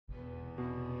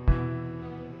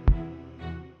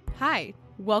Hi,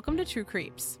 welcome to True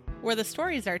Creeps, where the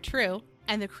stories are true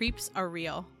and the creeps are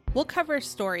real. We'll cover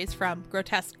stories from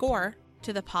grotesque gore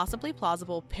to the possibly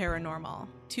plausible paranormal,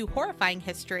 to horrifying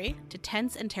history, to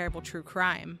tense and terrible true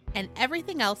crime, and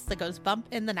everything else that goes bump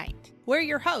in the night. We're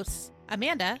your hosts,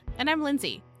 Amanda, and I'm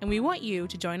Lindsay, and we want you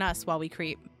to join us while we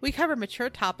creep. We cover mature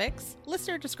topics.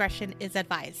 Listener discretion is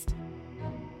advised.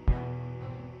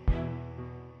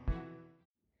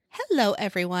 Hello,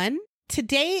 everyone.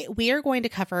 Today, we are going to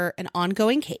cover an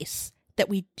ongoing case that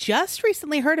we just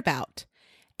recently heard about,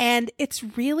 and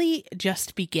it's really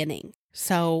just beginning.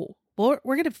 So we're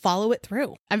going to follow it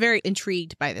through. I'm very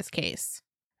intrigued by this case.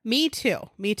 Me too.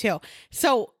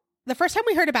 So the first time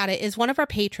we heard about it is one of our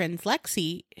patrons,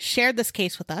 Lexi, shared this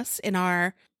case with us in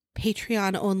our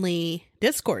Patreon-only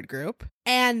Discord group,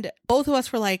 and both of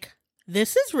us were like,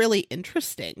 this is really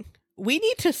interesting. We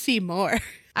need to see more.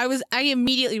 I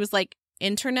immediately was like,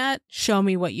 internet, show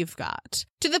me what you've got.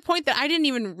 To the point that I didn't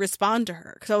even respond to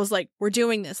her because I was like, we're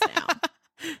doing this now.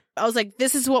 I was like,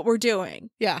 this is what we're doing.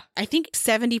 Yeah. I think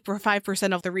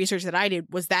 75% of the research that I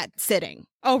did was that sitting.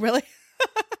 Oh, really?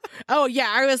 Oh, yeah.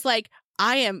 I was like,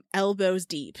 I am elbows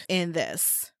deep in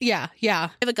this. Yeah. I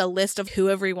have like a list of who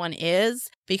everyone is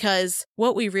because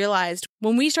what we realized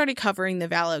when we started covering the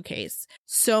Vallow case,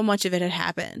 so much of it had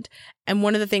happened. And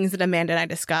one of the things that Amanda and I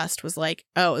discussed was like,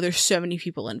 oh, there's so many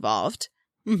people involved.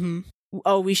 Mm-hmm.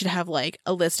 Oh, we should have like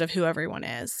a list of who everyone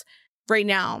is. Right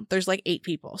now, there's like 8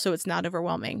 people, so it's not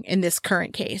overwhelming in this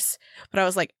current case. But I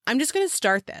was like, I'm just going to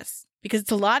start this because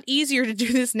it's a lot easier to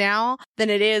do this now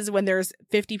than it is when there's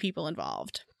 50 people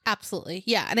involved. Absolutely.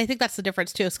 Yeah. And I think that's the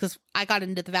difference too, is because I got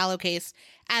into the Vallow case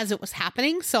as it was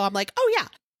happening. So I'm like, oh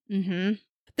yeah. Mm-hmm.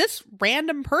 This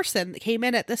random person that came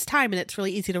in at this time, and it's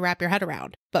really easy to wrap your head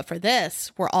around. But for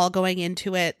this, we're all going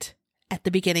into it at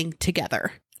the beginning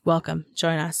together. Welcome.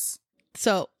 Join us.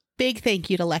 So big thank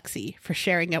you to Lexi for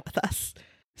sharing it with us.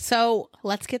 So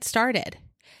let's get started.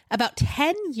 About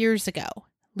 10 years ago,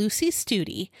 Lucy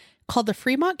Studi called the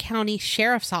Fremont County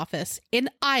Sheriff's Office in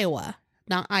Iowa,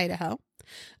 not Idaho,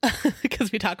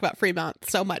 because we talk about Fremont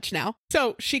so much now.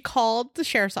 So she called the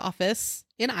sheriff's office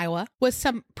in Iowa with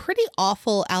some pretty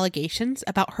awful allegations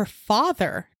about her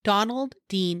father, Donald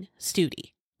Dean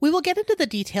Studi. We will get into the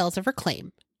details of her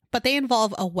claim, but they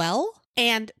involve a well.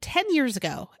 And 10 years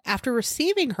ago, after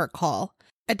receiving her call,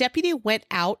 a deputy went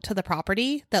out to the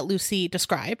property that Lucy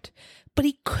described, but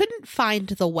he couldn't find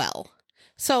the well.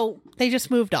 So they just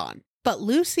moved on. But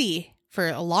Lucy, for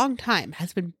a long time,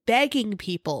 has been begging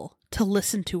people to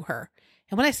listen to her.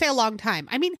 And when I say a long time,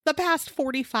 I mean the past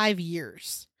 45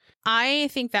 years. I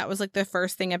think that was like the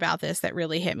first thing about this that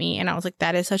really hit me. And I was like,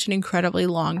 that is such an incredibly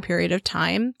long period of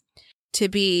time to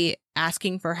be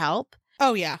asking for help.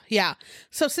 Oh, yeah.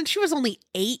 So since she was only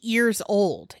 8 years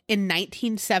old in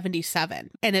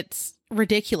 1977, and it's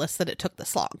ridiculous that it took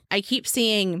this long. I keep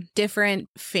seeing different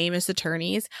famous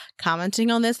attorneys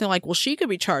commenting on this. They're like, well, she could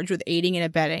be charged with aiding and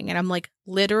abetting. And I'm like,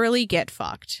 literally get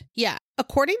fucked. Yeah.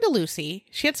 According to Lucy,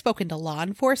 she had spoken to law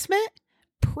enforcement,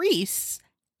 priests,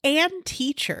 and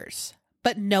teachers,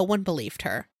 but no one believed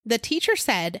her. The teacher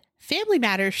said family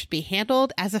matters should be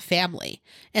handled as a family,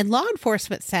 and law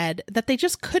enforcement said that they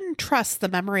just couldn't trust the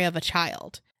memory of a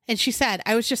child. And she said,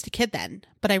 I was just a kid then,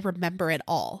 but I remember it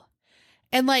all.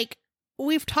 And like,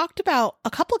 we've talked about a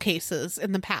couple cases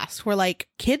in the past where like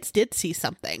kids did see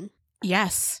something.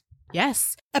 Yes.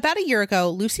 About a year ago,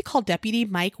 Lucy called Deputy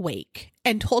Mike Wake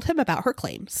and told him about her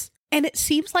claims. And it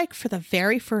seems like for the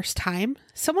very first time,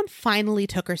 someone finally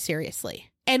took her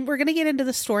seriously. And we're going to get into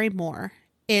the story more.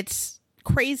 It's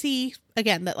crazy,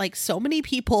 again, that like so many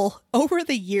people over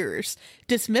the years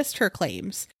dismissed her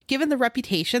claims, given the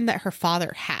reputation that her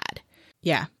father had.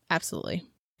 Yeah, absolutely.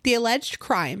 The alleged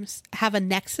crimes have a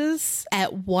nexus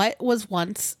at what was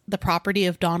once the property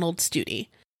of Donald Studi,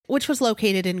 which was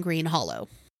located in Green Hollow.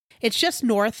 It's just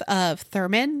north of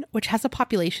Thurman, which has a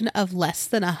population of less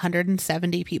than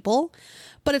 170 people,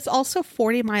 but it's also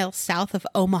 40 miles south of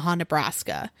Omaha,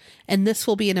 Nebraska, and this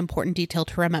will be an important detail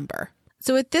to remember.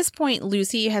 So at this point,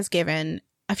 Lucy has given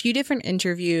a few different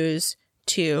interviews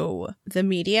to the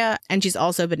media, and she's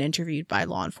also been interviewed by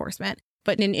law enforcement.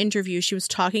 But in an interview, she was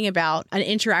talking about an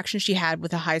interaction she had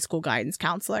with a high school guidance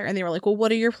counselor, and they were like, well,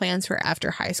 what are your plans for after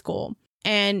high school?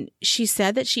 And she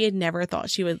said that she had never thought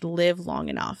she would live long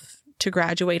enough to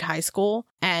graduate high school.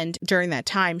 And during that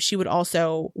time, she would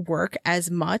also work as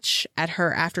much at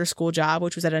her after school job,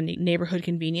 which was at a neighborhood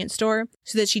convenience store,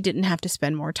 so that she didn't have to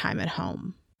spend more time at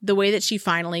home. The way that she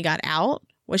finally got out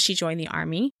was she joined the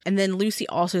army. And then Lucy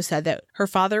also said that her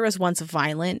father was once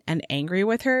violent and angry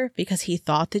with her because he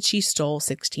thought that she stole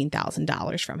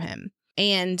 $16,000 from him.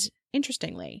 And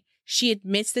interestingly, She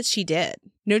admits that she did.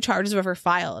 No charges were ever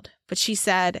filed, but she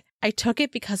said, "I took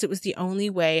it because it was the only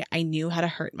way I knew how to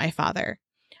hurt my father.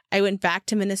 I went back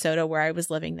to Minnesota where I was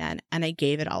living then, and I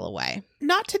gave it all away."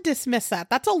 Not to dismiss that.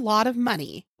 That's a lot of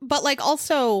money. But like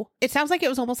also, it sounds like it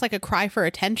was almost like a cry for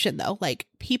attention though. Like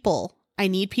I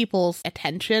need people's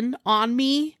attention on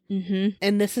me. Mm-hmm.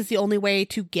 And this is the only way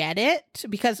to get it.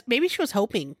 Because maybe she was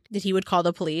hoping That he would call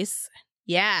the police.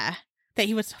 Yeah. that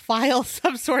he would file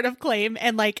some sort of claim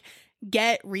and like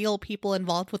get real people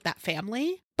involved with that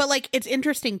family. But like, it's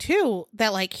interesting too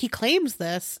that like he claims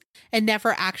this and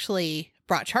never actually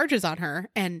brought charges on her.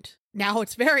 And now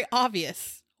it's very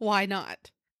obvious why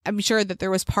not. I'm sure that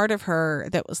there was part of her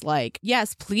that was like,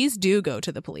 yes, please do go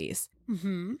to the police.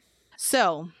 Mm-hmm.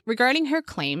 So, regarding her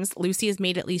claims, Lucy has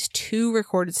made at least 2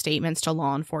 recorded statements to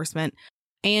law enforcement,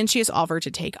 and she has offered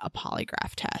to take a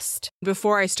polygraph test.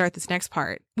 Before I start this next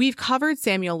part, we've covered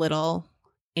Samuel Little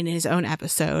in his own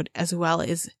episode, as well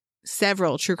as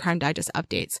several True Crime Digest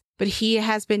updates, but he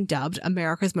has been dubbed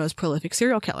America's most prolific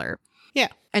serial killer. Yeah.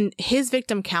 And his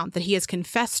victim count that he has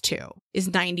confessed to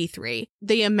is 93.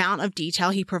 The amount of detail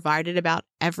he provided about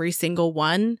every single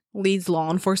one leads law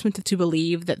enforcement to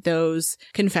believe that those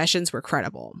confessions were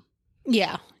credible.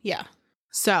 Yeah. Yeah.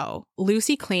 So,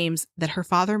 Lucy claims that her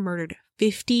father murdered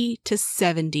 50 to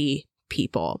 70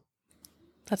 people.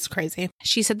 That's crazy.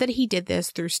 She said that he did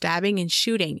this through stabbing and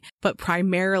shooting, but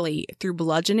primarily through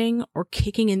bludgeoning or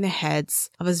kicking in the heads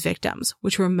of his victims,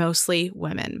 which were mostly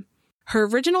women. Her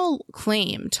original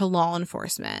claim to law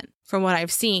enforcement, from what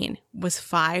I've seen, was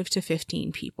 5 to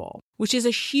 15 people, which is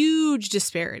a huge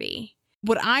disparity.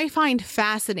 What I find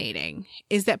fascinating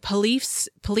is that police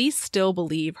still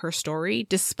believe her story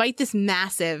despite this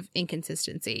massive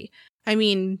inconsistency. I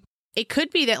mean, it could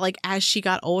be that like as she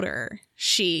got older,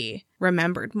 she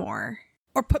remembered more.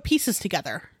 Or put pieces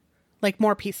together. Like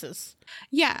more pieces.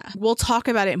 Yeah, we'll talk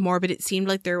about it more, but it seemed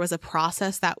like there was a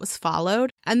process that was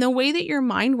followed. And the way that your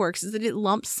mind works is that it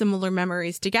lumps similar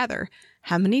memories together.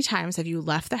 How many times have you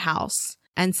left the house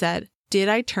and said, "Did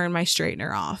I turn my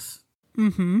straightener off?"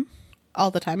 Mm-hmm. All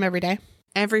the time, every day.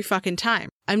 Every fucking time.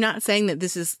 I'm not saying that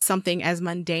this is something as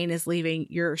mundane as leaving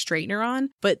your straightener on,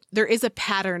 but there is a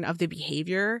pattern of the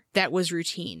behavior that was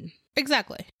routine.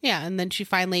 Exactly. Yeah. And then she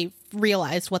finally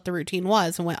realized what the routine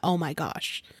was and went, oh my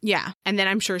gosh. Yeah. And then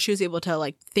I'm sure she was able to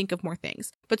like think of more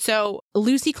things. But so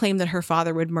Lucy claimed that her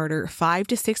father would murder 5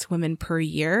 to 6 women per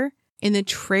year in the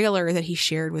trailer that he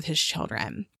shared with his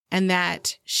children. And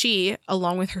that she,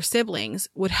 along with her siblings,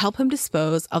 would help him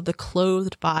dispose of the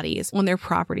clothed bodies on their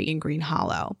property in Green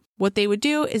Hollow. What they would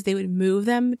do is they would move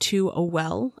them to a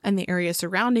well and the area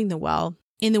surrounding the well.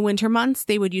 In the winter months,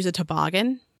 they would use a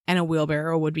toboggan, and a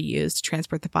wheelbarrow would be used to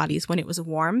transport the bodies when it was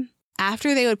warm.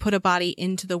 After they would put a body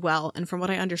into the well, and from what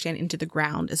I understand, into the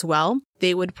ground as well,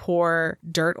 they would pour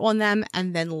dirt on them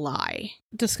and then lie.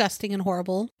 Disgusting and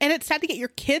horrible. And it's sad to get your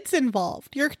kids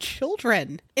involved, your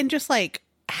children. And just like,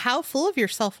 how full of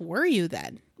yourself were you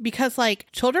then? Because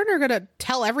like children are going to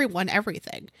tell everyone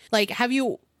everything. Like,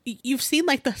 you've seen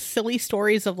like the silly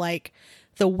stories of like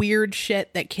the weird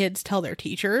shit that kids tell their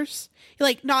teachers?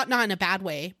 Like, not in a bad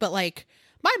way, but like,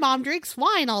 my mom drinks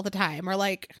wine all the time, or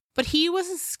like... But he was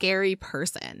a scary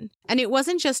person. And it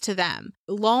wasn't just to them.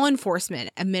 Law enforcement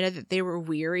admitted that they were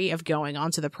weary of going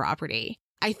onto the property.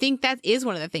 I think that is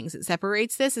one of the things that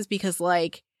separates this, is because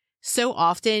like so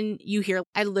often you hear,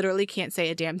 I literally can't say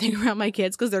a damn thing around my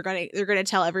kids because they're gonna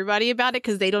tell everybody about it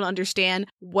because they don't understand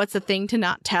what's a thing to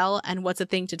not tell and what's a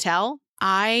thing to tell.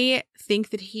 I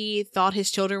think that he thought his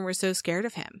children were so scared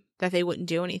of him that they wouldn't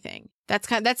do anything.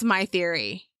 That's my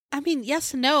theory. I mean,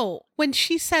 yes and no. When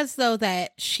she says, though,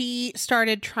 that she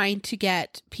started trying to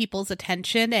get people's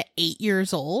attention at 8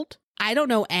 years old, I don't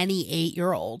know any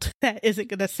 8-year-old that isn't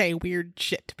going to say weird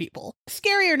shit to people.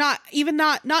 Scary or not, even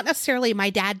not necessarily my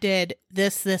dad did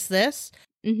this,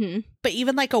 Mm-hmm. but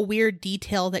even like a weird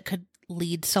detail that could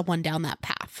lead someone down that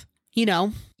path, you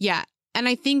know? Yeah. And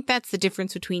I think that's the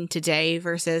difference between today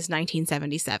versus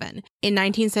 1977. In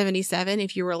 1977,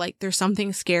 if you were like, there's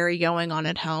something scary going on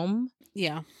at home,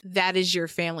 yeah, that is your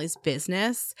family's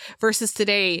business. Versus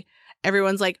today,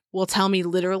 everyone's like, well, tell me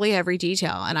literally every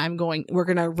detail and we're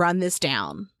going to run this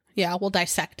down. Yeah, we'll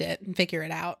dissect it and figure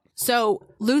it out. So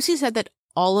Lucy said that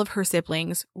all of her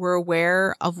siblings were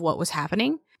aware of what was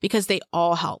happening because they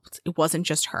all helped. It wasn't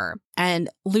just her. And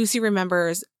Lucy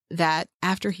remembers that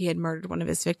after he had murdered one of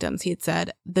his victims, he had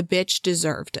said, the bitch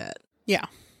deserved it. Yeah,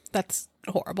 that's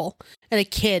horrible. And a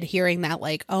kid hearing that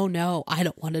like, oh no, I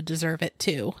don't want to deserve it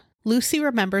too. Lucy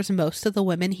remembers most of the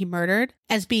women he murdered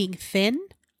as being thin,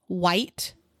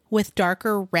 white, with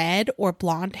darker red or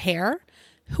blonde hair,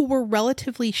 who were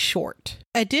relatively short.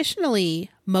 Additionally,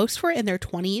 most were in their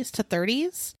 20s to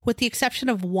 30s, with the exception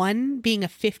of one being a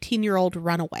 15-year-old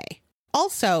runaway.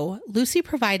 Also, Lucy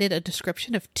provided a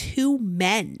description of 2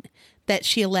 men that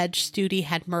she alleged Studi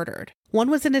had murdered. One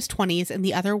was in his 20s and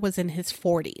the other was in his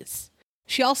 40s.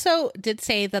 She also did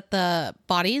say that the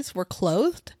bodies were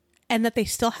clothed and that they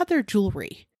still had their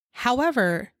jewelry.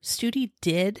 However, Studi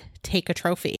did take a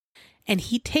trophy, and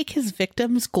he'd take his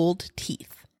victim's gold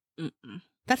teeth. Mm-mm.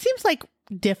 That seems like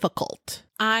difficult.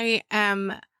 I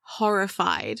am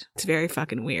horrified. It's very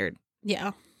fucking weird.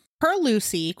 Yeah. Per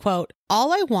Lucy, quote,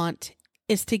 "All I want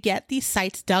is to get these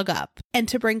sites dug up and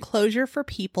to bring closure for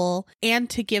people and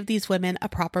to give these women a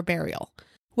proper burial."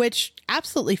 Which,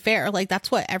 absolutely fair. Like,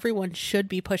 that's what everyone should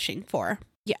be pushing for.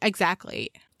 Yeah,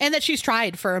 exactly. And that she's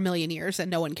tried for a million years and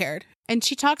no one cared. And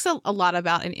she talks a lot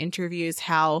about in interviews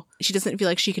how she doesn't feel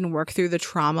like she can work through the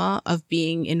trauma of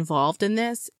being involved in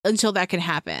this until that can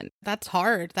happen. That's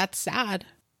hard. That's sad.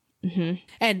 Mm-hmm.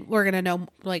 And we're going to know,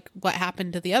 like, what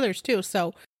happened to the others, too.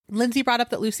 So, Lindsay brought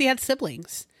up that Lucy had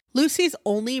siblings. Lucy's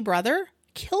only brother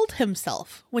killed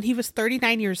himself when he was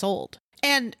 39 years old.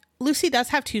 And Lucy does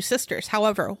have 2 sisters.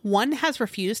 However, one has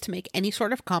refused to make any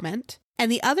sort of comment.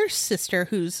 And the other sister,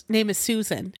 whose name is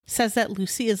Susan, says that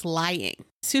Lucy is lying.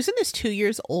 Susan is 2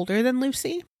 years older than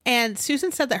Lucy. And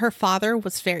Susan said that her father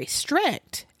was very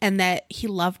strict and that he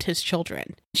loved his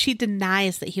children. She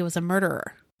denies that he was a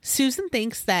murderer. Susan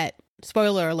thinks that,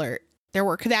 spoiler alert, there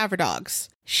were cadaver dogs.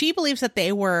 She believes that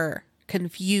they were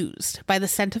confused by the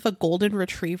scent of a golden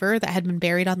retriever that had been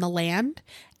buried on the land,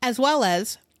 as well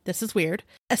as, this is weird,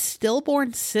 a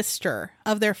stillborn sister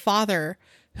of their father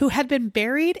who had been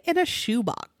buried in a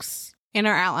shoebox. In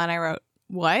our outline, I wrote,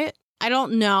 what? I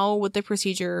don't know what the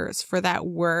procedures for that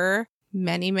were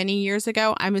many, many years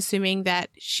ago. I'm assuming that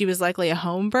she was likely a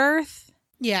home birth.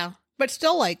 Yeah, but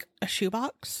still like a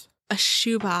shoebox. A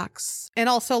shoebox. And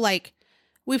also, like,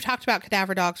 we've talked about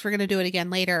cadaver dogs. We're going to do it again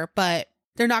later, but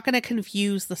they're not going to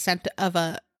confuse the scent of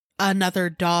another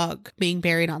dog being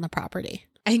buried on the property.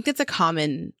 I think that's a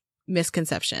common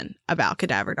misconception about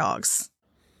cadaver dogs.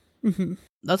 Mm-hmm.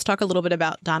 Let's talk a little bit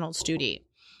about Donald Studi.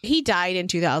 He died in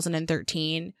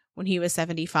 2013 when he was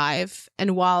 75.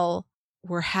 And while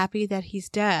we're happy that he's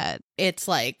dead, it's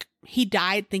like he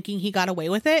died thinking he got away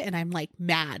with it. And I'm like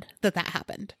mad that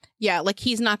happened. Yeah, like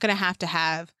he's not going to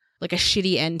have like a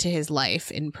shitty end to his life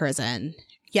in prison.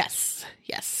 Yes.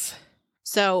 Yes.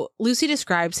 So Lucy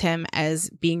describes him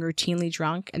as being routinely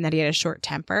drunk and that he had a short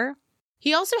temper.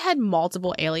 He also had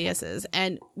multiple aliases,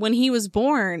 and when he was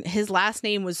born, his last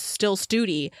name was still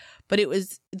Studi, but it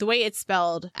was the way it's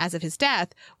spelled as of his death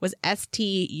was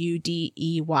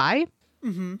Studey.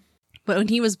 Mm-hmm. But when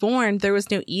he was born, there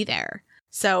was no E there.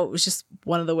 So it was just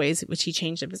one of the ways in which he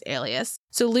changed up his alias.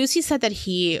 So Lucy said that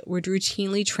he would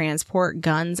routinely transport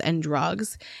guns and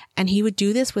drugs, and he would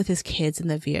do this with his kids in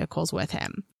the vehicles with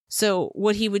him. So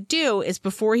what he would do is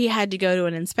before he had to go to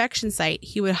an inspection site,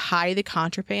 he would hide the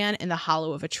contraband in the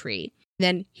hollow of a tree.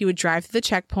 Then he would drive to the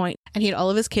checkpoint and he had all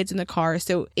of his kids in the car.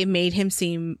 So it made him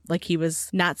seem like he was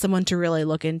not someone to really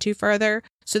look into further.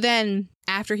 So then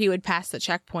after he would pass the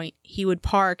checkpoint, he would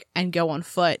park and go on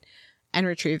foot and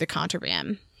retrieve the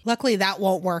contraband. Luckily, that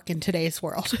won't work in today's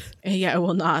world. Yeah, it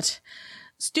will not.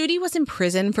 Studi was in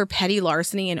prison for petty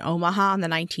larceny in Omaha in the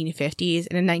 1950s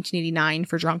and in 1989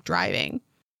 for drunk driving.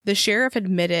 The sheriff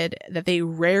admitted that they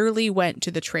rarely went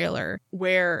to the trailer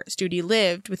where Studi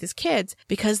lived with his kids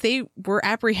because they were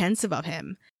apprehensive of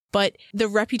him. But the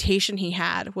reputation he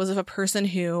had was of a person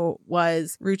who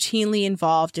was routinely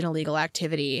involved in illegal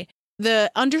activity.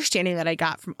 The understanding that I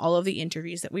got from all of the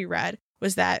interviews that we read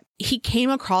was that he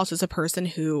came across as a person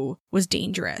who was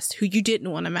dangerous, who you didn't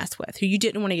want to mess with, who you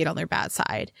didn't want to get on their bad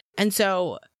side. And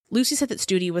so Lucy said that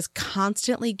Studi was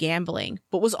constantly gambling,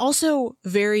 but was also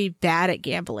very bad at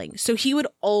gambling. So he would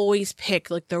always pick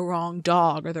like the wrong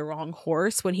dog or the wrong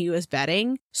horse when he was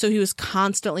betting. So he was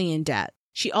constantly in debt.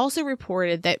 She also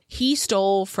reported that he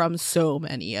stole from so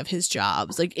many of his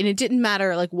jobs. Like, and it didn't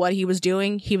matter like what he was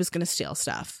doing, he was going to steal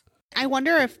stuff. I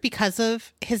wonder if because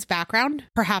of his background,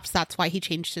 perhaps that's why he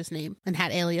changed his name and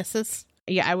had aliases.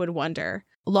 Yeah, I would wonder.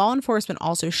 Law enforcement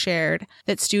also shared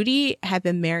that Studi had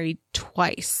been married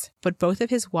twice, but both of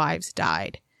his wives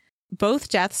died. Both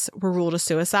deaths were ruled a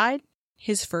suicide.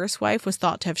 His first wife was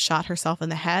thought to have shot herself in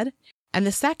the head, and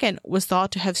the second was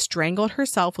thought to have strangled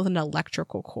herself with an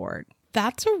electrical cord.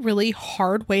 That's a really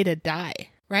hard way to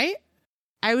die, right?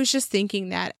 I was just thinking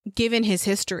that given his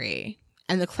history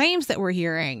and the claims that we're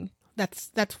hearing,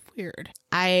 that's weird.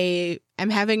 I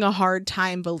am having a hard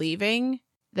time believing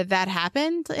that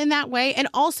happened in that way. And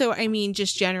also, I mean,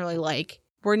 just generally, like,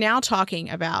 we're now talking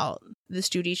about the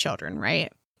Studi children,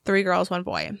 right? 3 girls, 1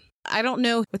 boy. I don't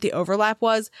know what the overlap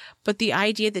was, but the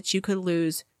idea that you could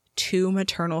lose 2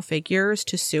 maternal figures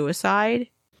to suicide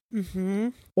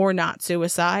or not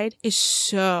suicide is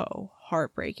so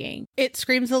heartbreaking. It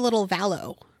screams a little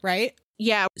Valo, right?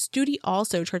 Yeah. Studi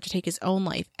also tried to take his own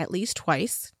life at least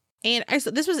twice. And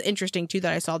this was interesting, too,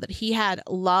 that I saw that he had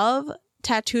love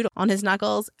tattooed on his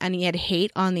knuckles and he had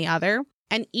hate on the other.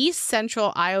 And East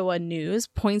Central Iowa News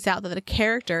points out that the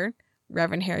character,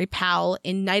 Reverend Harry Powell,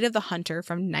 in Night of the Hunter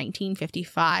from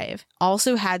 1955,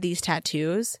 also had these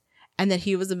tattoos and that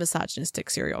he was a misogynistic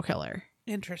serial killer.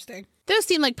 Interesting. Those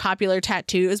seem like popular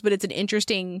tattoos, but it's an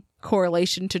interesting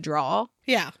correlation to draw.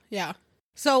 Yeah.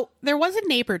 So there was a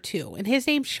neighbor, too, and his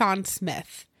name's Sean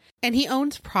Smith. And he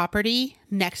owns property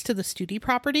next to the Studi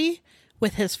property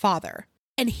with his father.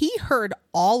 And he heard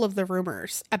all of the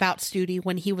rumors about Studi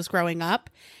when he was growing up.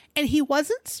 And he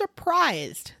wasn't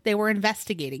surprised they were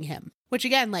investigating him. Which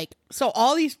again, like, so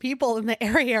all these people in the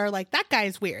area are like, that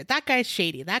guy's weird. That guy's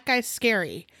shady. That guy's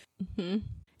scary.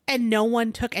 And no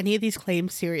one took any of these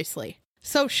claims seriously.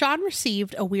 So Sean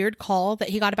received a weird call that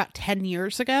he got about 10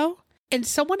 years ago. And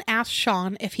someone asked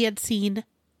Sean if he had seen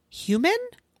human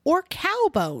or cow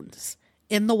bones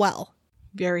in the well.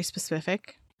 Very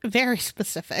specific. Very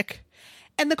specific.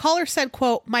 And the caller said,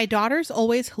 quote, "My daughter's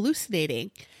always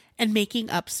hallucinating and making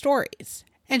up stories.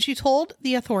 And she told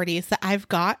the authorities that I've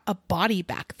got a body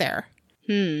back there."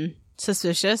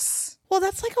 Suspicious. Well,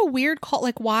 that's like a weird call.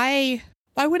 Like, why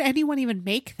would anyone even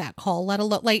make that call, let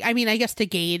alone, like, I mean, I guess to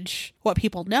gauge what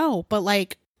people know, but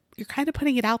like, you're kind of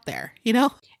putting it out there, you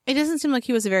know? It doesn't seem like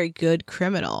he was a very good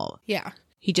criminal. Yeah.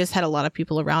 He just had a lot of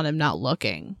people around him not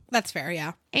looking. That's fair,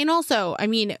 yeah. And also, I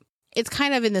mean, it's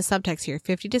kind of in the subtext here.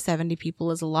 50 to 70 people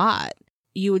is a lot.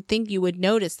 You would think you would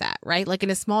notice that, right? Like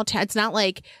in a small town, it's not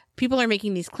like people are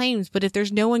making these claims, but if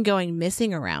there's no one going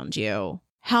missing around you,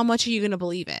 how much are you going to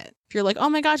believe it? If you're like, oh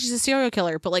my gosh, he's a serial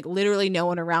killer, but like literally no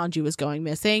one around you is going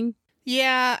missing.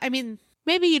 Yeah, I mean,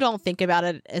 maybe you don't think about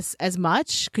it as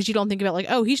much because you don't think about like,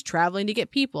 oh, he's traveling to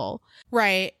get people.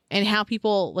 Right. And how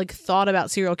people like thought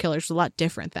about serial killers was a lot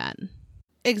different then.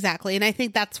 Exactly. And I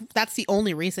think that's the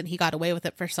only reason he got away with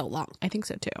it for so long. I think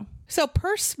so too. So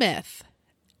per Smith,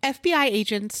 FBI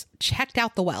agents checked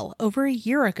out the well over a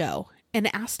year ago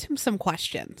and asked him some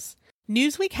questions.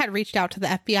 Newsweek had reached out to the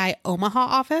FBI Omaha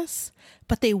office,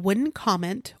 but they wouldn't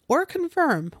comment or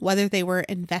confirm whether they were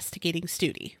investigating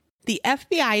Studi. The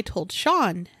FBI told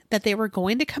Sean that they were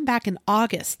going to come back in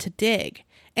August to dig,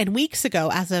 and weeks ago,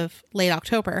 as of late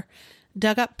October,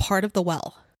 dug up part of the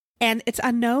well. And it's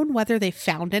unknown whether they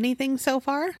found anything so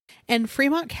far. And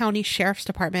Fremont County Sheriff's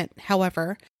Department,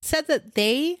 however, said that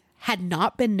they had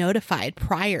not been notified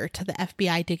prior to the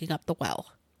FBI digging up the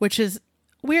well, which is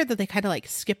weird that they kind of like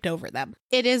skipped over them.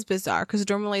 It is bizarre because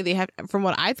normally they have, from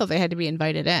what I thought, they had to be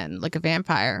invited in like a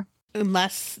vampire.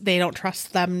 Unless they don't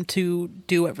trust them to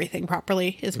do everything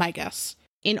properly, is my guess.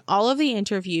 In all of the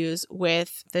interviews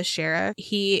with the sheriff,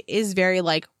 he is very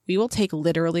like, we will take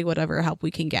literally whatever help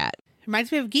we can get.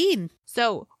 Reminds me of Geen.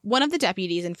 So one of the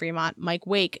deputies in Fremont, Mike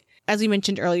Wake, as we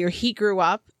mentioned earlier, he grew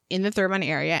up in the Thurmond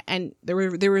area and there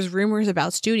was rumors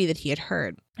about Studi that he had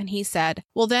heard. And he said,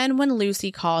 well, then when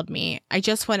Lucy called me, I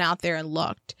just went out there and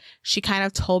looked. She kind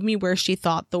of told me where she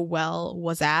thought the well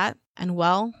was at. And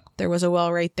well, there was a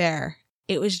well right there.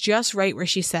 It was just right where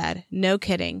she said, no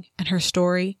kidding. And her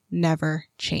story never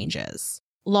changes.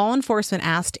 Law enforcement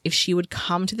asked if she would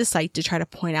come to the site to try to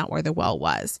point out where the well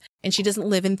was. And she doesn't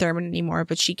live in Thurmond anymore,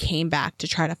 but she came back to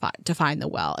try to find the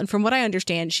well. And from what I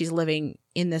understand, she's living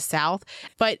in the South,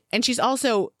 and she's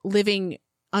also living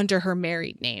under her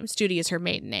married name. Studi is her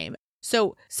maiden name.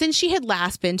 So since she had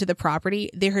last been to the property,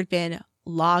 there had been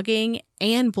logging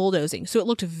and bulldozing. So it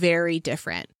looked very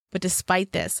different. But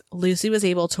despite this, Lucy was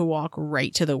able to walk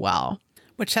right to the well.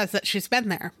 Which says that she's been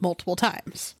there multiple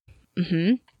times.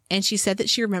 And she said that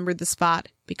she remembered the spot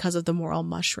because of the morel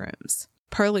mushrooms.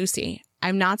 Per Lucy,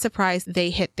 I'm not surprised they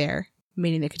hit there,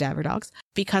 meaning the cadaver dogs,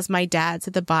 because my dad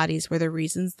said the bodies were the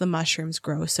reasons the mushrooms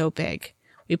grow so big.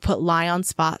 We put lion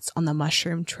spots on the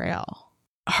mushroom trail.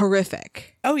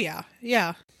 Horrific. Oh, yeah.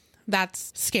 Yeah.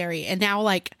 That's scary. And now,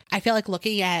 like, I feel like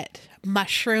looking at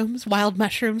mushrooms, wild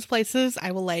mushrooms places,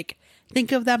 I will, like,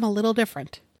 think of them a little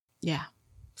different. Yeah,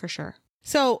 for sure.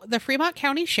 So the Fremont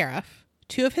County Sheriff,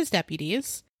 2 of his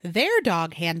deputies, their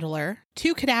dog handler,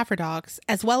 2 cadaver dogs,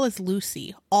 as well as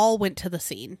Lucy, all went to the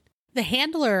scene. The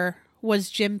handler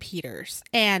was Jim Peters,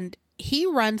 and he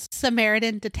runs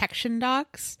Samaritan Detection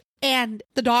Dogs. And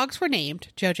the dogs were named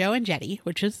Jojo and Jetty,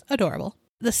 which is adorable.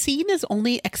 the scene is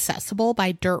only accessible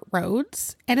by dirt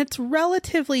roads, and it's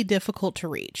relatively difficult to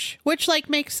reach, which like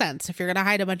makes sense if you're going to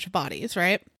hide a bunch of bodies,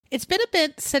 right? It's been a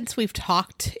bit since we've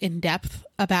talked in depth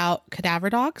about cadaver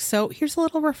dogs, so here's a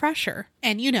little refresher.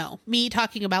 And you know, me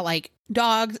talking about like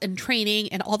dogs and training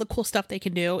and all the cool stuff they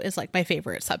can do is like my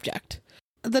favorite subject.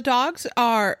 The dogs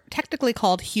are technically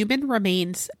called Human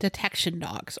Remains Detection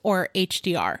Dogs, or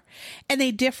HDR, and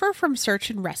they differ from search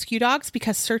and rescue dogs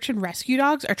because search and rescue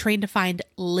dogs are trained to find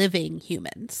living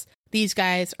humans. These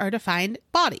guys are to find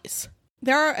bodies.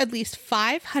 There are at least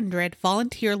 500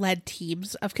 volunteer-led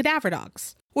teams of cadaver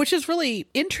dogs, which is really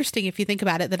interesting if you think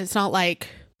about it, that it's not like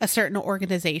a certain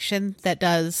organization that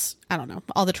does, I don't know,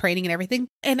 all the training and everything.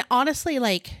 And honestly,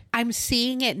 like I'm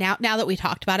seeing it now that we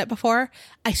talked about it before,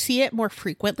 I see it more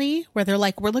frequently where they're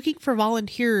like, we're looking for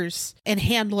volunteers and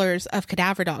handlers of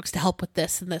cadaver dogs to help with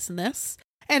this and this and this.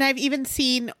 And I've even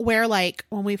seen where like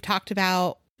when we've talked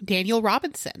about Daniel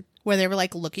Robinson, where they were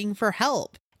like looking for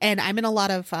help. And I'm in a lot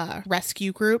of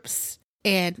rescue groups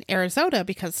in Arizona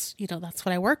because, you know, that's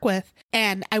what I work with.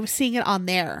 And I was seeing it on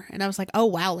there and I was like, oh,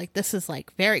 wow, like this is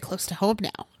like very close to home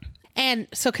now. And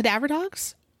so cadaver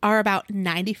dogs are about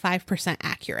 95%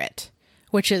 accurate,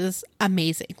 which is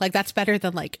amazing. Like that's better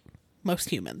than like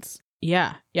most humans.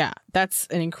 Yeah. That's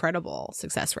an incredible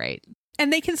success rate.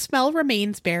 And they can smell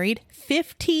remains buried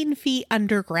 15 feet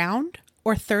underground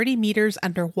or 30 meters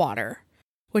underwater,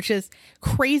 which is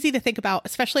crazy to think about,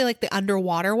 especially like the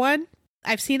underwater one.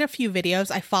 I've seen a few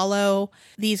videos. I follow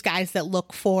these guys that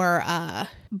look for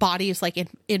bodies like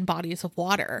in bodies of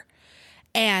water.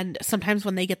 And sometimes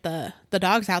when they get the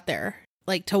dogs out there,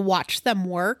 like to watch them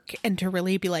work and to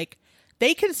really be like,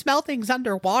 they can smell things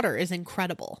underwater is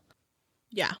incredible.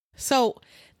 Yeah. So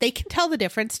they can tell the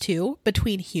difference too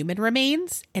between human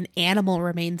remains and animal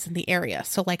remains in the area.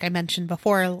 So like I mentioned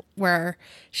before, where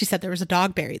she said there was a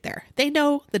dog buried there, they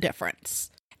know the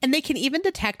difference. And they can even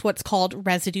detect what's called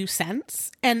residue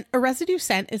scents. And a residue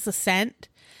scent is a scent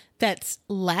that's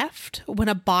left when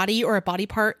a body or a body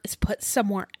part is put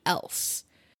somewhere else.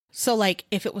 So like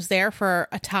if it was there for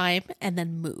a time and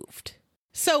then moved.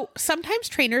 So sometimes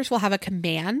trainers will have a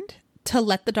command to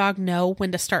let the dog know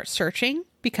when to start searching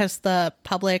because the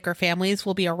public or families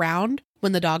will be around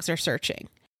when the dogs are searching.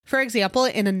 For example,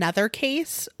 in another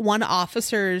case, one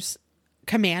officer's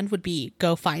command would be,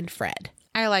 go find Fred.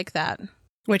 I like that.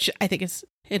 Which I think is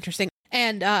interesting.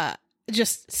 And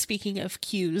just speaking of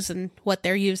cues and what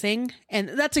they're using, and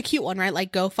that's a cute one, right?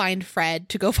 Like go find Fred,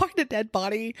 to go find a dead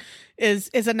body is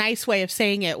a nice way of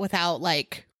saying it without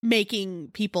like making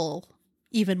people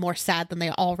even more sad than they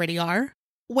already are.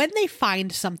 When they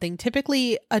find something,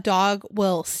 typically a dog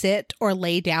will sit or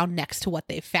lay down next to what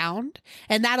they found,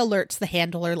 and that alerts the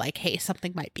handler like, hey,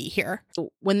 something might be here.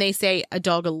 When they say a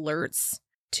dog alerts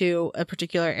to a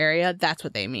particular area, that's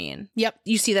what they mean. Yep.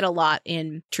 You see that a lot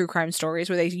in true crime stories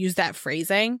where they use that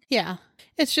phrasing. Yeah.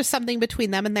 It's just something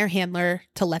between them and their handler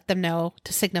to let them know,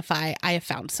 to signify I have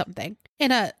found something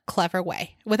in a clever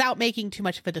way without making too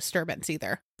much of a disturbance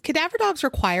either. Cadaver dogs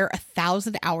require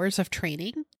 1,000 hours of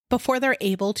training before they're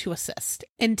able to assist.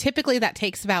 And typically that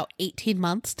takes about 18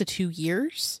 months to 2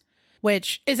 years,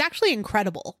 which is actually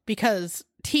incredible because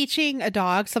teaching a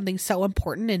dog something so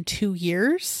important in 2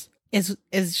 years is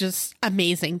just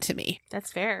amazing to me.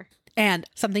 That's fair. And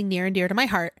something near and dear to my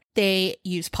heart, they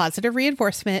use positive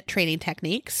reinforcement training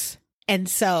techniques. And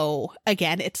so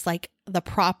again, it's like the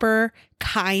proper,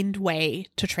 kind way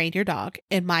to train your dog.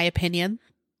 In my opinion,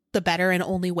 the better and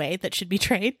only way that should be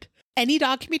trained. Any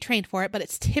dog can be trained for it, but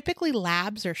it's typically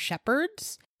labs or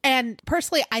shepherds. And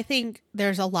personally, I think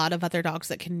there's a lot of other dogs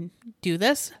that can do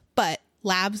this, but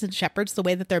labs and shepherds, the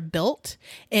way that they're built,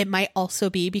 it might also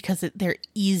be because they're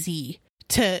easy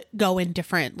to go in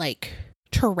different like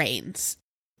terrains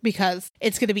because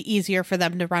it's going to be easier for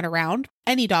them to run around.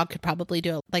 Any dog could probably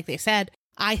do it. Like they said,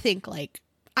 I think like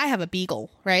I have a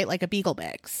beagle, right? Like a beagle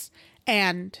mix.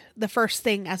 And the first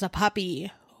thing as a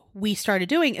puppy we started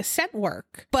doing is scent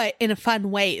work, but in fun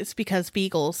ways because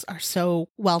beagles are so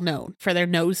well known for their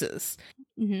noses.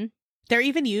 Mm-hmm. They're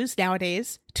even used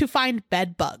nowadays to find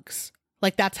bed bugs.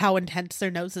 Like that's how intense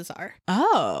their noses are.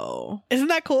 Oh. Isn't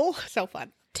that cool? So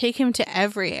fun. Take him to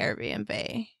every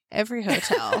Airbnb, every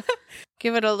hotel.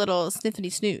 Give it a little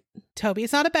sniffity snoot.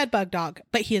 Toby's not a bed bug dog,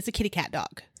 but he is a kitty cat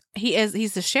dog.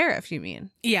 He's the sheriff, you mean?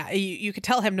 Yeah, you could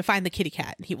tell him to find the kitty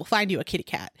cat and he will find you a kitty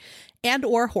cat and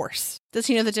or horse. Does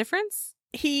he know the difference?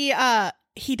 He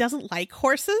doesn't like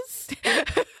horses.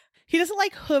 He doesn't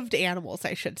like hooved animals,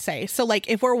 I should say. So like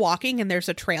if we're walking and there's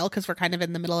a trail, because we're kind of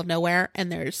in the middle of nowhere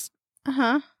and there's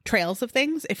trails of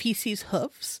things, if he sees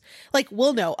hoofs, like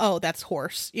we'll know, oh, that's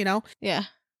horse, you know? Yeah.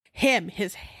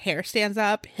 his hair stands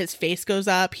up, his face goes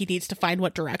up. He needs to find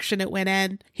what direction it went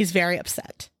in. He's very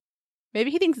upset. Maybe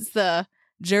he thinks it's the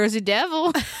Jersey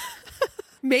Devil.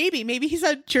 Maybe he's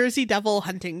a Jersey Devil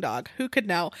hunting dog. Who could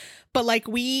know? But like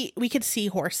we could see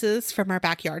horses from our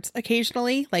backyards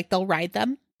occasionally. Like they'll ride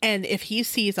them. And if he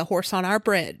sees a horse on our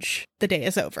bridge, the day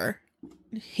is over.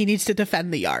 He needs to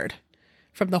defend the yard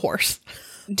from the horse.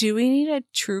 Do we need a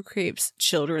True Creeps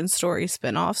children's story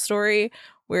spinoff story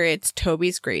where it's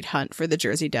Toby's great hunt for the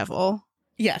Jersey Devil?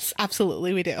 Yes,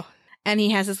 absolutely we do. And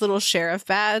he has his little sheriff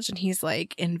badge and he's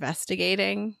like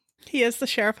investigating. He is the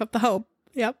sheriff of the home.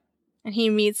 Yep. And he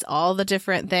meets all the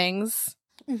different things.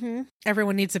 Mm-hmm.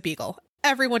 Everyone needs a beagle.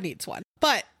 Everyone needs one.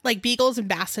 But like beagles and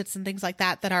bassets and things like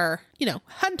that are, you know,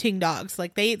 hunting dogs.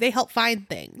 Like they help find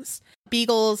things.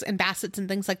 Beagles and bassets and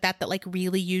things like that like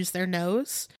really use their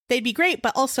nose. They'd be great.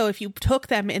 But also if you took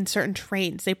them in certain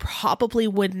trains, they probably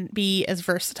wouldn't be as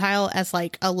versatile as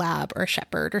like a lab or a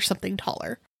shepherd or something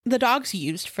taller. The dogs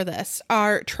used for this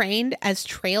are trained as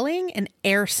trailing and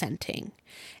air scenting.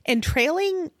 And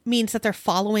trailing means that they're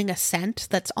following a scent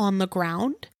that's on the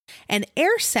ground. And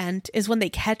air scent is when they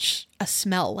catch a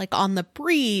smell, like on the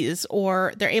breeze,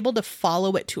 or they're able to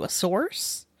follow it to a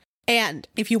source. And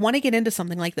if you want to get into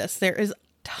something like this, there is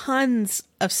tons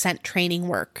of scent training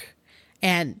work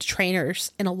and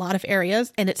trainers in a lot of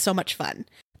areas, and it's so much fun.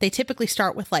 They typically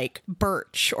start with like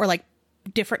birch or like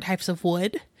different types of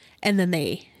wood, and then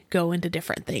they go into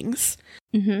different things.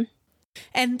 Mm-hmm.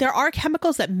 And there are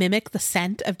chemicals that mimic the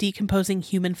scent of decomposing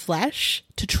human flesh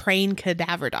to train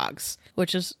cadaver dogs,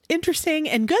 which is interesting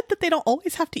and good that they don't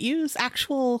always have to use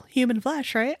actual human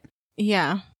flesh, right?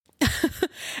 Yeah.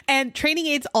 And training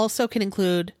aids also can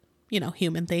include, you know,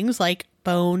 human things like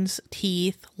bones,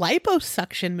 teeth,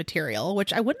 liposuction material,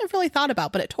 which I wouldn't have really thought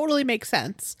about, but it totally makes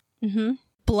sense. Mm-hmm.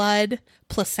 Blood,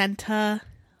 placenta,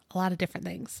 a lot of different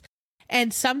things.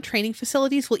 And some training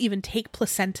facilities will even take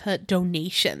placenta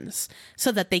donations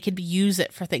so that they can use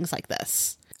it for things like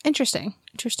this. Interesting.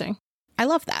 I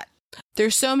love that.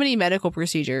 There's so many medical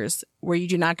procedures where you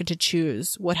do not get to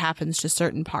choose what happens to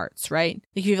certain parts, right?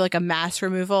 Like if you have like a mass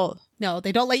removal. No,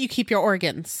 they don't let you keep your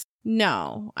organs.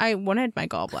 No, I wanted my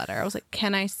gallbladder. I was like,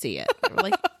 can I see it? They were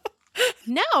like,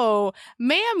 no,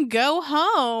 ma'am, go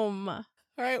home. All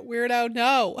right, weirdo,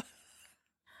 no.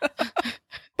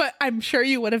 But I'm sure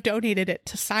you would have donated it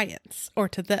to science or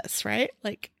to this, right?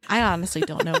 Like, I honestly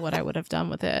don't know what I would have done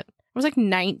with it. I was like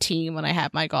 19 when I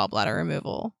had my gallbladder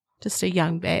removal. Just a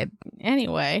young babe.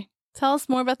 Anyway, tell us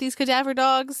more about these cadaver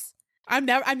dogs. I'm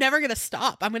never going to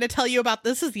stop. I'm going to tell you about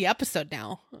this is the episode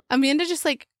now. Amanda just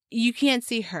like, you can't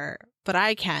see her, but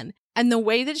I can. And the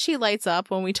way that she lights up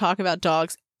when we talk about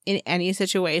dogs in any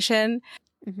situation,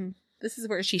 this is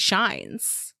where she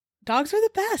shines. Dogs are the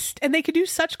best, and they can do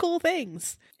such cool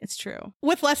things. It's true.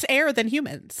 With less air than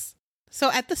humans.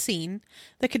 So at the scene,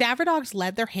 the cadaver dogs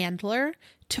led their handler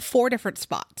to 4 different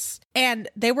spots. And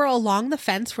they were along the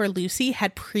fence where Lucy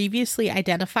had previously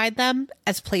identified them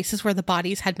as places where the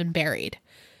bodies had been buried.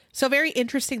 So very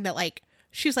interesting that, like,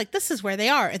 she's like, this is where they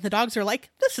are. And the dogs are like,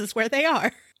 this is where they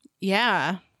are.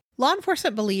 Yeah. Law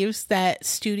enforcement believes that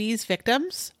Studi's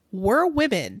victims were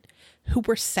women who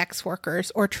were sex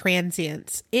workers or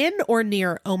transients in or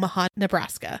near Omaha,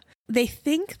 Nebraska. They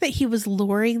think that he was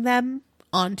luring them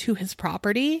onto his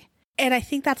property. And I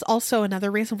think that's also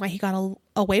another reason why he got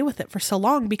away with it for so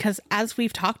long, because as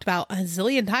we've talked about a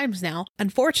zillion times now,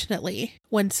 unfortunately,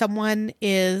 when someone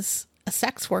is a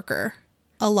sex worker,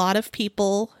 a lot of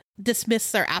people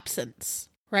dismiss their absence,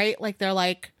 right? Like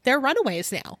they're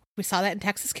runaways now. We saw that in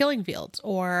Texas Killing Fields,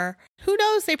 or who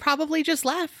knows, they probably just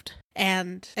left.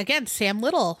 And again, Sam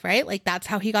Little, right? Like that's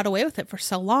how he got away with it for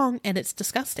so long, and it's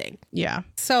disgusting. Yeah.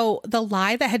 So the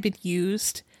lye that had been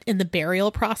used in the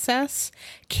burial process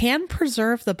can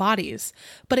preserve the bodies,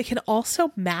 but it can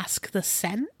also mask the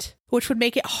scent, which would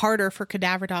make it harder for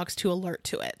cadaver dogs to alert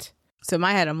to it. So in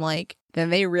my head, I'm like, then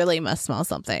they really must smell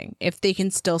something if they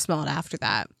can still smell it after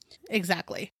that.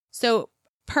 Exactly. So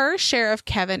per Sheriff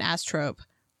Kevin Astrop,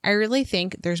 I really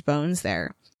think there's bones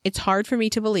there. It's hard for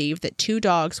me to believe that 2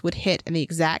 dogs would hit in the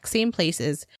exact same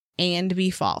places and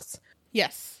be false.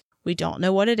 Yes. We don't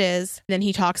know what it is. Then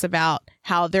he talks about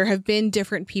how there have been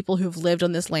different people who've lived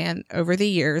on this land over the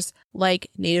years, like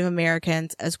Native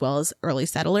Americans as well as early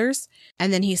settlers.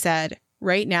 And then he said,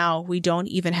 right now, we don't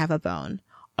even have a bone.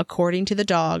 According to the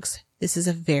dogs, this is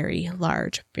a very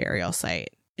large burial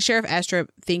site. Sheriff Astrop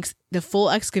thinks the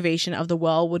full excavation of the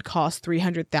well would cost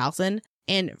 $300,000.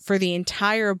 And for the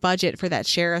entire budget for that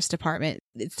sheriff's department,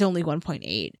 it's only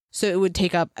 1.8. So it would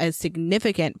take up a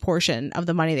significant portion of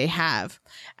the money they have.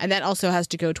 And that also has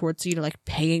to go towards, like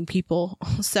paying people.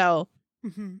 So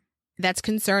Mm-hmm. That's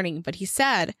concerning. But he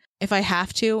said, if I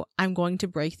have to, I'm going to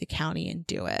break the county and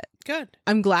do it. Good.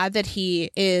 I'm glad that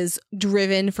he is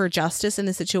driven for justice in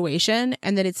the situation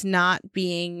and that it's not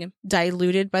being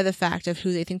diluted by the fact of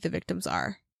who they think the victims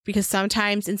are. Because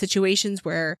sometimes in situations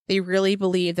where they really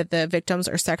believe that the victims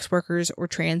are sex workers or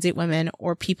transient women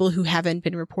or people who haven't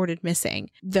been reported missing,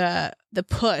 the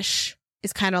push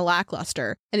is kind of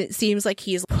lackluster. And it seems like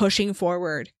he's pushing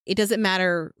forward. It doesn't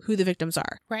matter who the victims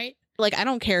are. Right. Like, I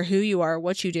don't care who you are,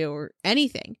 what you do, or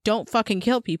anything. Don't fucking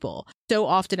kill people. So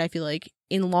often I feel like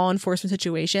in law enforcement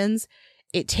situations,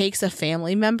 it takes a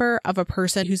family member of a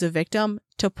person who's a victim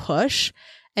to push.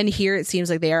 And here it seems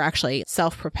like they are actually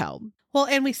self-propelled. Well,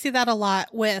 and we see that a lot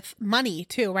with money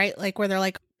too, right? Like where they're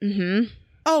like,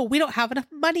 oh, we don't have enough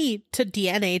money to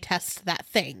DNA test that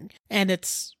thing. And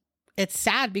it's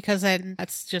sad because then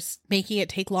that's just making it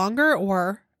take longer,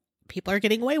 or people are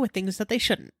getting away with things that they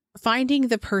shouldn't. Finding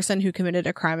the person who committed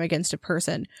a crime against a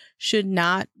person should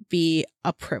not be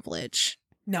a privilege.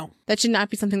 No. That should not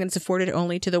be something that's afforded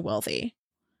only to the wealthy.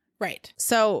 Right.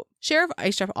 So Sheriff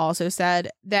Eichstrup also said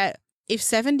that if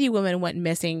 70 women went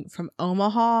missing from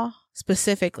Omaha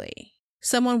specifically,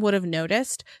 someone would have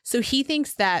noticed. So he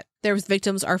thinks that their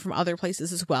victims are from other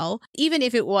places as well. Even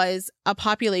if it was a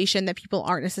population that people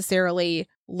aren't necessarily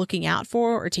looking out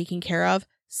for or taking care of,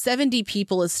 70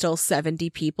 people is still 70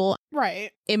 people.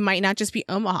 Right. It might not just be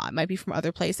Omaha. It might be from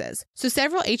other places. So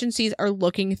several agencies are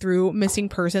looking through missing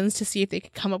persons to see if they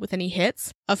can come up with any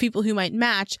hits of people who might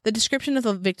match the description of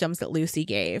the victims that Lucy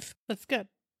gave. That's good.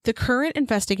 The current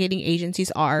investigating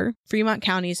agencies are Fremont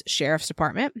County's Sheriff's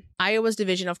Department, Iowa's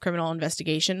Division of Criminal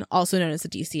Investigation, also known as the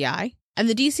DCI. And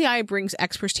the DCI brings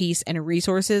expertise and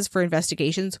resources for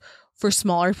investigations for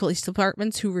smaller police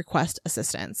departments who request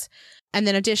assistance. And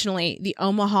then additionally, the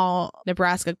Omaha,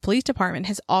 Nebraska Police Department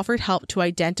has offered help to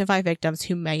identify victims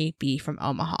who may be from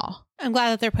Omaha. I'm glad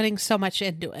that they're putting so much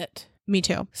into it. Me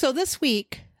too. So this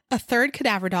week, a third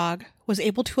cadaver dog was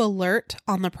able to alert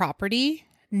on the property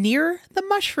near the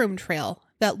mushroom trail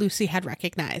that Lucy had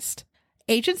recognized.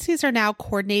 Agencies are now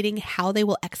coordinating how they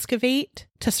will excavate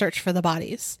to search for the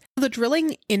bodies. The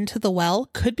drilling into the well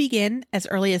could begin as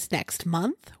early as next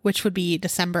month, which would be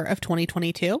December of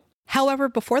 2022. However,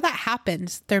 before that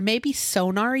happens, there may be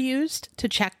sonar used to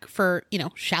check for,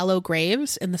 shallow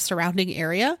graves in the surrounding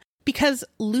area, because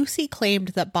Lucy claimed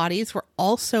that bodies were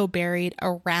also buried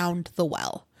around the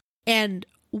well. And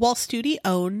while Studi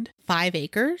owned 5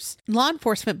 acres, law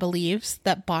enforcement believes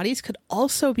that bodies could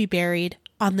also be buried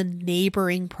on the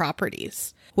neighboring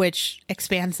properties, which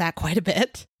expands that quite a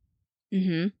bit.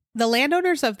 Mm-hmm. The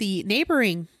landowners of the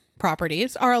neighboring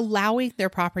properties are allowing their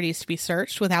properties to be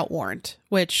searched without warrant,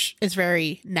 which is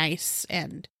very nice.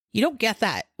 And you don't get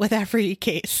that with every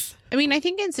case. I mean, I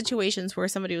think in situations where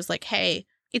somebody was like, hey,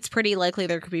 it's pretty likely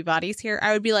there could be bodies here,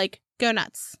 I would be like, go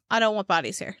nuts. I don't want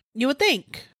bodies here. You would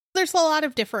think. There's a lot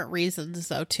of different reasons,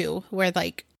 though, too, where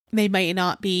they might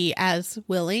not be as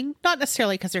willing, not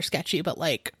necessarily because they're sketchy, but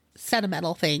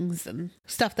sentimental things and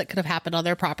stuff that could have happened on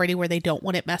their property where they don't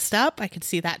want it messed up. I could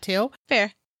see that too.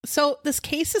 Fair. So this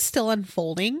case is still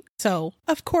unfolding. So,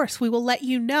 of course, we will let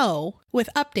you know with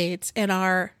updates in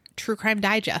our True Crime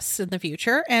Digests in the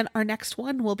future. And our next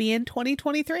one will be in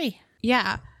 2023.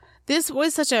 Yeah. This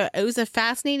was it was a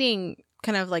fascinating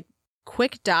kind of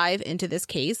quick dive into this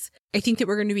case. I think that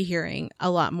we're going to be hearing a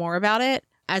lot more about it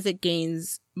as it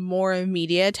gains more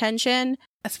media attention.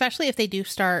 Especially if they do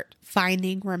start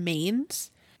finding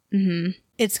remains. Mm-hmm.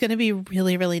 It's going to be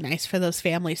really, really nice for those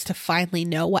families to finally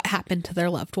know what happened to their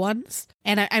loved ones.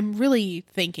 And I'm really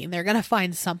thinking they're going to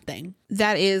find something.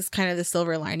 That is kind of the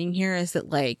silver lining here, is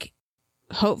that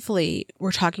hopefully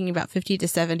we're talking about 50 to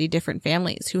 70 different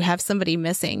families who have somebody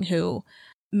missing who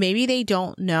maybe they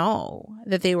don't know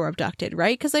that they were abducted,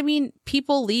 right? Because,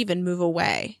 people leave and move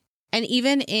away. And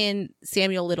even in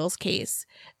Samuel Little's case,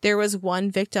 there was one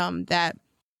victim that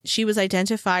she was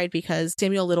identified because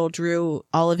Samuel Little drew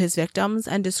all of his victims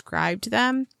and described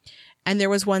them. And there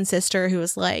was one sister who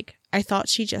was like, I thought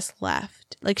she just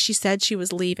left. She said she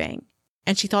was leaving.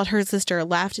 And she thought her sister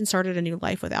left and started a new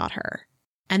life without her.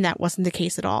 And that wasn't the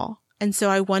case at all. And so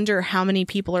I wonder how many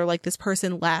people are like, this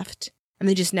person left and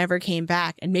they just never came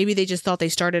back. And maybe they just thought they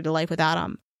started a life without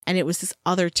him. And it was this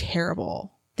other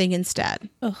terrible thing instead.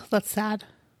 Oh, that's sad.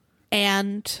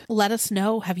 And let us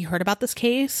know, have you heard about this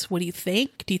case? What do you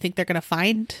think? Do you think they're going to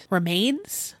find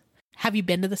remains? Have you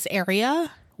been to this area?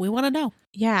 We want to know.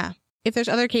 Yeah. If there's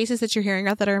other cases that you're hearing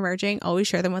about that are emerging, always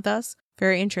share them with us.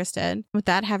 Very interested. With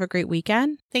that, have a great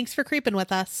weekend. Thanks for creeping with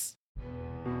us.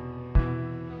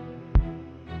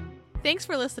 Thanks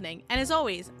for listening. And as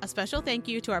always, a special thank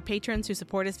you to our patrons who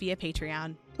support us via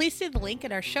Patreon. Please see the link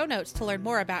in our show notes to learn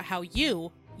more about how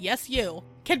you, yes you,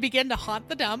 can begin to haunt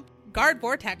the dump, guard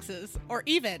vortexes, or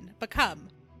even become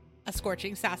a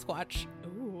scorching Sasquatch.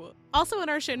 Ooh. Also in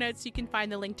our show notes, you can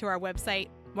find the link to our website,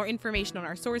 more information on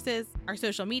our sources, our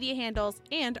social media handles,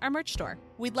 and our merch store.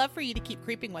 We'd love for you to keep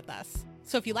creeping with us.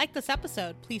 So if you like this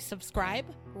episode, please subscribe,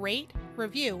 rate,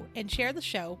 review, and share the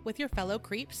show with your fellow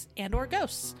creeps and or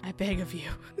ghosts. I beg of you.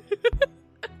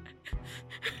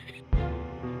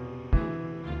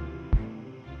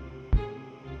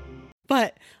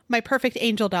 But my perfect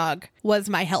angel dog was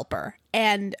my helper.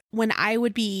 And when I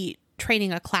would be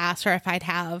training a class, or if I'd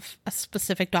have a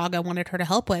specific dog I wanted her to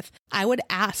help with, I would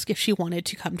ask if she wanted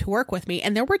to come to work with me.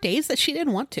 And there were days that she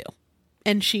didn't want to.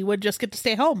 And she would just get to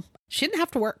stay home. She didn't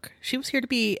have to work. She was here to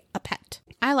be a pet.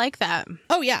 I like that.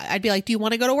 Oh, yeah. I'd be like, do you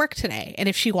want to go to work today? And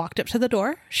if she walked up to the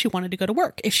door, she wanted to go to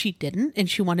work. If she didn't and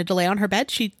she wanted to lay on her bed,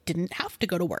 she didn't have to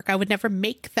go to work. I would never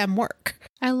make them work.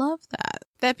 I love that.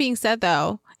 That being said,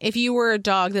 though, if you were a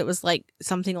dog that was like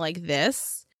something like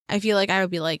this, I feel like I would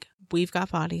be like, we've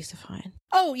got bodies to find.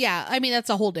 Oh, yeah. I mean,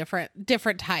 that's a whole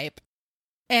different type.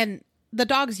 And the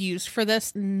dogs used for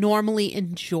this normally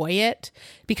enjoy it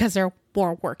because they're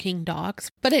more working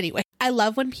dogs. But anyway, I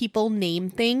love when people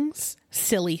name things,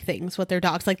 silly things with their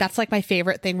dogs. Like, that's like my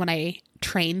favorite thing when I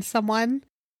train someone,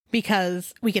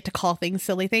 because we get to call things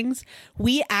silly things.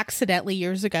 We accidentally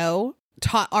years ago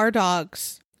taught our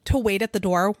dogs to wait at the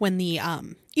door when the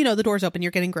door's open,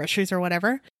 you're getting groceries or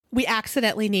whatever. We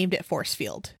accidentally named it Force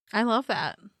Field. I love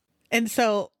that. And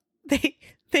so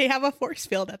they have a force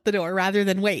field at the door rather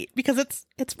than wait, because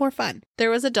it's more fun.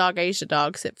 There was a dog I used to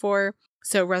dog sit for.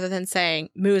 So rather than saying,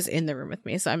 Moo's in the room with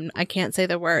me, so I can't say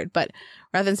the word, but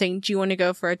rather than saying, do you want to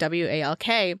go for a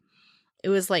WALK? It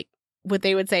was like, what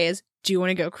they would say is, do you want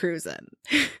to go cruising?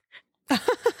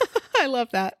 I love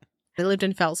that. I lived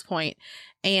in Fells Point,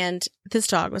 and this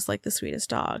dog was like the sweetest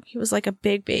dog. He was like a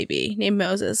big baby named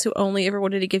Moses who only ever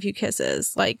wanted to give you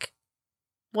kisses. Like,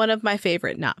 one of my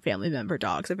favorite not family member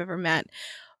dogs I've ever met.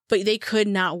 But they could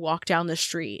not walk down the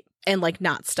street and like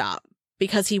not stop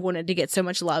because he wanted to get so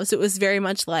much love. So it was very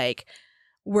much like,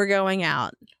 we're going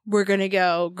out. We're going to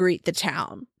go greet the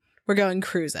town. We're going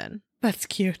cruising. That's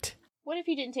cute. What if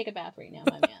you didn't take a bath right now,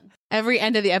 my man? Every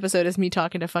end of the episode is me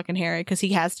talking to fucking Harry because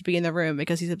he has to be in the room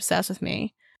because he's obsessed with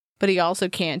me. But he also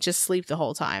can't just sleep the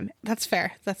whole time. That's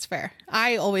fair. That's fair.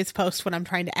 I always post when I'm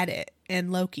trying to edit,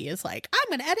 and Loki is like, I'm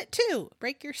going to edit too.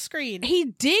 Break your screen. He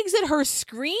digs at her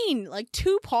screen like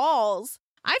two paws.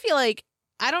 I feel like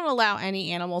I don't allow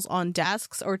any animals on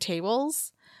desks or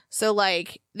tables. So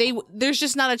like there's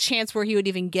just not a chance where he would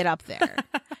even get up there.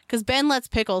 Because Ben lets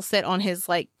Pickle sit on his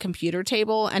like computer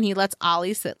table, and he lets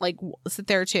Ollie sit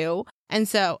there too. And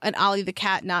Ollie the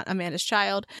cat, not Amanda's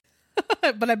child.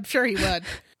 But I'm sure he would.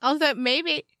 I was like,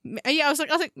 maybe. Yeah, I was like,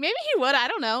 maybe he would. I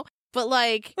don't know. But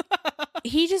like,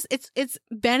 he just, it's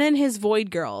Ben and his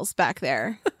Void girls back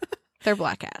there. They're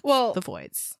black cats. Well, the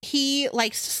Voids. He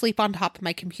likes to sleep on top of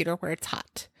my computer where it's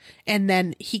hot. And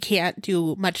then he can't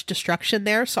do much destruction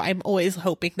there. So I'm always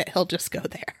hoping that he'll just go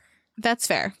there. That's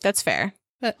fair. That's fair.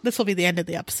 But this will be the end of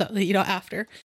the episode, after.